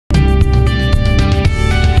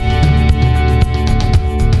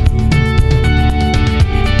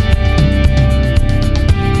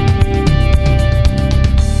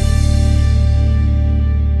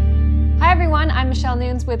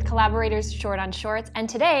with Collaborator's Short on Shorts, and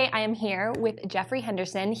today I am here with Jeffrey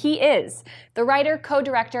Henderson. He is the writer,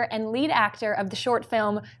 co-director, and lead actor of the short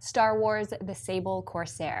film Star Wars: The Sable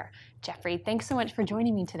Corsair. Jeffrey, thanks so much for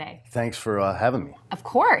joining me today. Thanks for having me. Of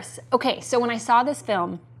course. Okay, so when I saw this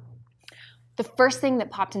film, the first thing that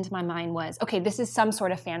popped into my mind was, okay, this is some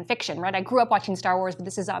sort of fan fiction, right? I grew up watching Star Wars, but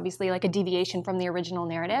this is obviously like a deviation from the original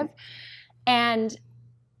narrative. And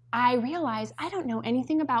I realized I don't know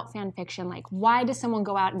anything about fan fiction. Like, why does someone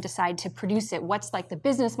go out and decide to produce it? What's like the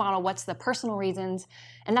business model? What's the personal reasons?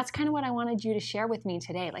 And that's kind of what I wanted you to share with me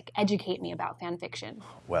today, like educate me about fan fiction.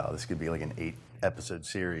 Wow, this could be like an 8-episode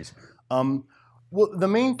series. Well, the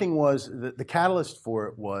main thing was, the catalyst for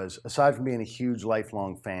it was, aside from being a huge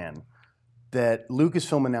lifelong fan, that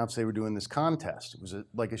Lucasfilm announced they were doing this contest. It was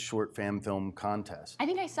like a short fan film contest. I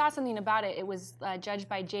think I saw something about it. It was judged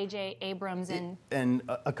by J.J. Abrams and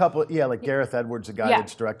a couple, like Gareth Edwards, the guy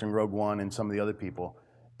that's directing Rogue One, and some of the other people.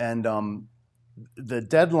 And the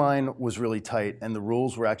deadline was really tight, and the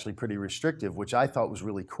rules were actually pretty restrictive, which I thought was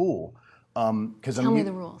really cool. Tell me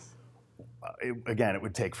the rules. Again, it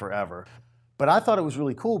would take forever. But I thought it was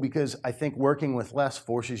really cool because I think working with less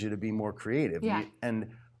forces you to be more creative. Yeah.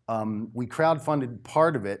 We crowdfunded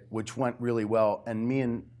part of it, which went really well. And me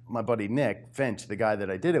and my buddy Nick Finch, the guy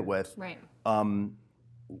that I did it with, right.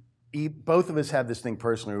 Both of us had this thing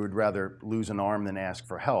personally. We would rather lose an arm than ask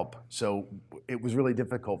for help. So it was really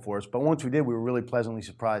difficult for us. But once we did, we were really pleasantly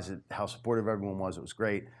surprised at how supportive everyone was. It was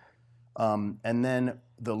great. And then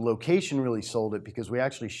the location really sold it because we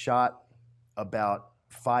actually shot about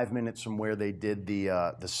 5 minutes from where they did the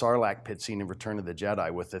Sarlacc pit scene in Return of the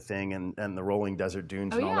Jedi with the thing and the rolling desert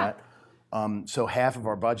dunes and all that. So half of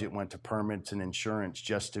our budget went to permits and insurance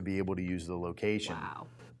just to be able to use the location. Wow.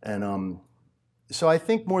 And so I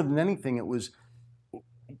think more than anything,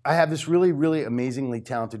 I have this really, really amazingly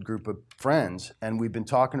talented group of friends, and we've been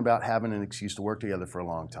talking about having an excuse to work together for a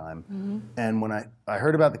long time. Mm-hmm. And when I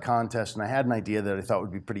heard about the contest, and I had an idea that I thought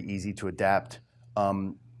would be pretty easy to adapt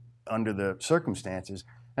under the circumstances,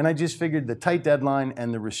 and I just figured the tight deadline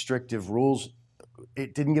and the restrictive rules,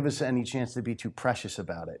 it didn't give us any chance to be too precious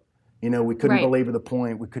about it. You know, we couldn't belabor the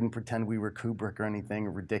point, we couldn't pretend we were Kubrick or anything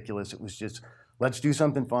or ridiculous. It was just, let's do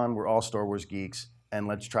something fun, we're all Star Wars geeks, and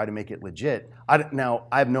let's try to make it legit. Now,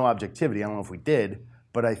 I have no objectivity, I don't know if we did,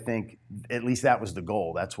 but I think at least that was the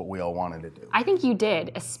goal. That's what we all wanted to do. I think you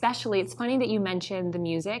did, especially, it's funny that you mentioned the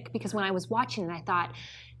music, because when I was watching it, I thought,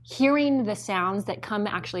 hearing the sounds that come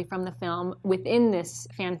actually from the film within this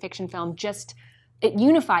fan fiction film, it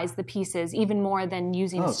unifies the pieces even more than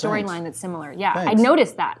using a storyline that's similar. Yeah, I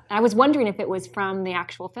noticed that. I was wondering if it was from the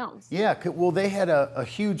actual films. Yeah, well, they had a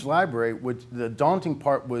huge library, which the daunting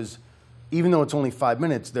part was, even though it's only 5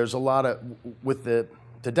 minutes, there's a lot of, with the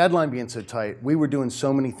deadline being so tight, we were doing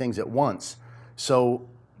so many things at once. So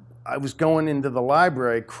I was going into the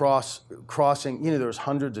library, crossing, there was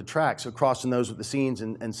hundreds of tracks, so crossing those with the scenes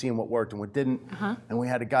and seeing what worked and what didn't. And we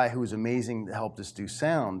had a guy who was amazing that helped us do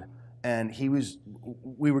sound. And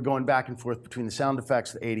we were going back and forth between the sound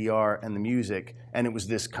effects, the ADR, and the music. And it was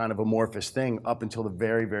this kind of amorphous thing up until the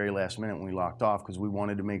very, very last minute when we locked off, because we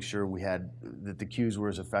wanted to make sure that the cues were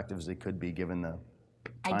as effective as they could be given the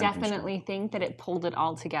I definitely think that it pulled it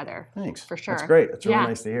all together. Thanks. For sure. That's great. That's really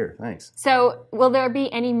nice to hear. Thanks. So, will there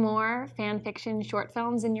be any more fan fiction short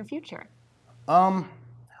films in your future? I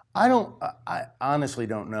honestly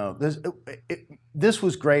don't know. This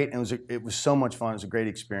was great, and it was so much fun. It was a great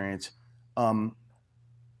experience.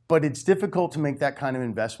 But it's difficult to make that kind of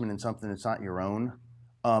investment in something that's not your own.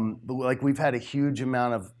 But like, we've had a huge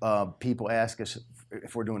amount of people ask us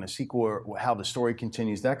if we're doing a sequel or how the story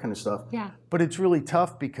continues, that kind of stuff. Yeah. But it's really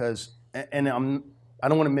tough because, and I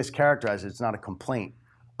don't want to mischaracterize it, it's not a complaint.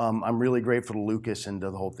 I'm really grateful to Lucas and to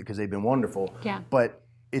the whole thing because they've been wonderful. Yeah. But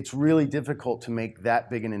it's really difficult to make that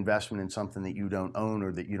big an investment in something that you don't own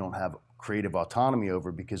or that you don't have creative autonomy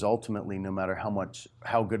over, because ultimately, no matter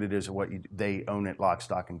how good it is or they own it lock,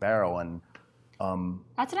 stock, and barrel. And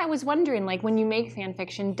that's what I was wondering. Like, when you make fan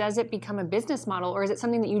fiction, does it become a business model, or is it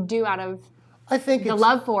something that you do out of the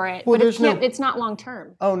love for it? Well, but it's not long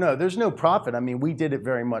term. Oh no, there's no profit. I mean, we did it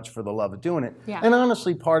very much for the love of doing it. Yeah. And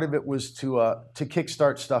honestly, part of it was to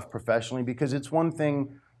kickstart stuff professionally, because it's one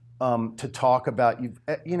thing to talk about.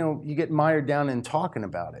 You get mired down in talking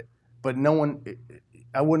about it, but no one.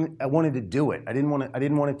 I wanted to do it. I didn't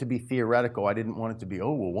want it to be theoretical. I didn't want it to be,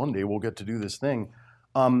 oh well, one day we'll get to do this thing.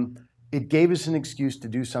 It gave us an excuse to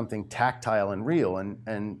do something tactile and real,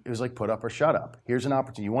 and it was like, put up or shut up. Here's an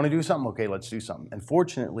opportunity. You want to do something? Okay, let's do something. And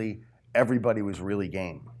fortunately, everybody was really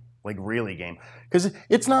game. like really game. Because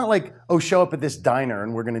it's not like, oh, show up at this diner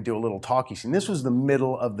and we're going to do a little talkie scene. This was the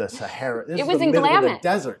middle of the Sahara. This it was the in middle of the Glamis.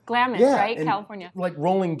 desert. Glamis, Yeah, right? and California. like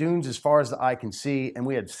rolling dunes as far as the eye can see. And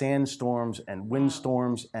we had sandstorms and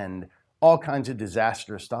windstorms and all kinds of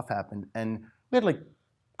disastrous stuff happened. And we had like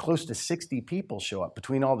close to 60 people show up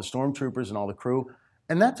between all the stormtroopers and all the crew.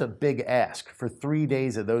 And that's a big ask for 3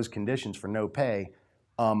 days of those conditions for no pay.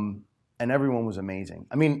 And everyone was amazing.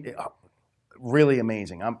 I mean, really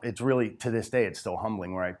amazing. It's really, to this day, it's still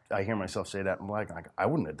humbling where I hear myself say that. I'm like, I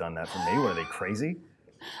wouldn't have done that for me. What are they, crazy?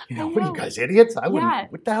 You know, what are you guys, idiots? I wouldn't. Yeah.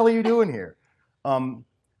 What the hell are you doing here?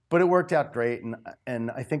 But it worked out great,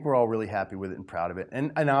 and I think we're all really happy with it and proud of it.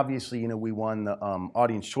 And obviously, you know, we won the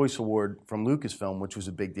Audience Choice Award from Lucasfilm, which was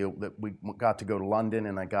a big deal. That we got to go to London,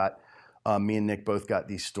 and I got me and Nick both got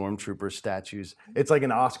these stormtrooper statues. It's like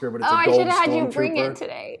an Oscar, but it's a gold stormtrooper. I should have had you bring it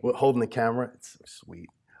today. Holding the camera, it's so sweet.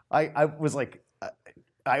 I was like,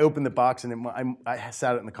 I opened the box and I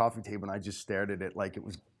sat it on the coffee table and I just stared at it like it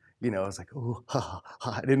was, you know, I was like, oh,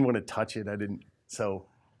 I didn't want to touch it. So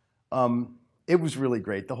it was really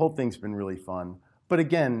great. The whole thing's been really fun. But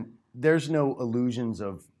again, there's no illusions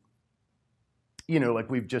of, you know, like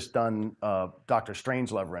we've just done Dr.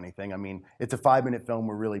 Strangelove or anything. I mean, it's a 5-minute film.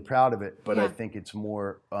 We're really proud of it, but I think it's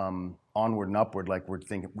more onward and upward. Like we're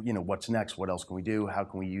thinking, you know, what's next? What else can we do? How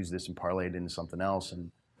can we use this and parlay it into something else?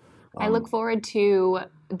 And I look forward to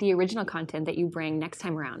the original content that you bring next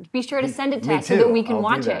time around. Be sure to send it to us so that we can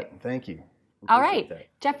watch it. Thank you. All right.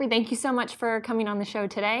 Jeffrey, thank you so much for coming on the show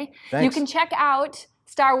today. Thanks. You can check out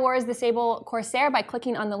Star Wars The Sable Corsair by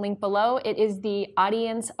clicking on the link below. It is the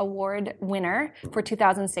Audience Award winner for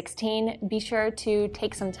 2016. Be sure to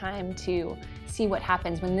take some time to see what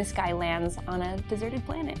happens when this guy lands on a deserted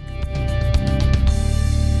planet.